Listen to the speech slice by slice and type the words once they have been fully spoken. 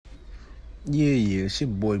Yeah, it's your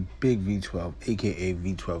boy Big V12, aka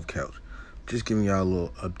V12 Couch. Just giving y'all a little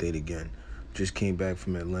update again. Just came back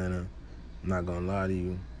from Atlanta. I'm not gonna lie to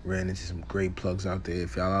you. Ran into some great plugs out there.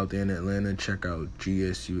 If y'all out there in Atlanta, check out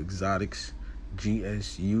GSU Exotics.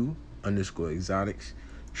 GSU_exotics.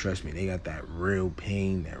 Trust me, they got that real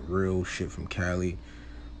pain, that real shit from Cali.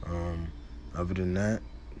 Other than that,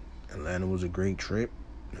 Atlanta was a great trip.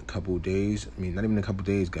 In a couple of days, not even a couple of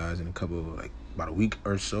days, guys, in about a week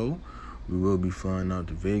or so, we will be flying out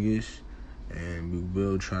to Vegas, and we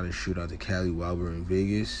will try to shoot out to Cali while we're in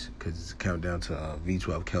Vegas, because it's a countdown to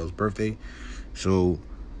V12 Kel's birthday. So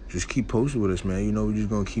just keep posted with us, man. We're just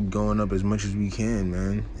going to keep going up as much as we can,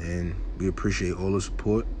 man, and we appreciate all the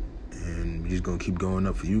support, and we're just going to keep going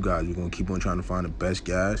up for you guys. We're going to keep on trying to find the best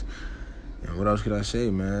guys. And what else could I say,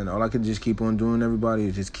 man? All I could just keep on doing, everybody,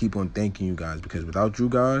 is just keep on thanking you guys, because without you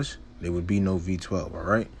guys, there would be no V12, all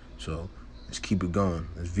right? So let's keep it going.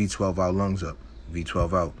 Let's V12 our lungs up.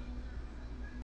 V12 out.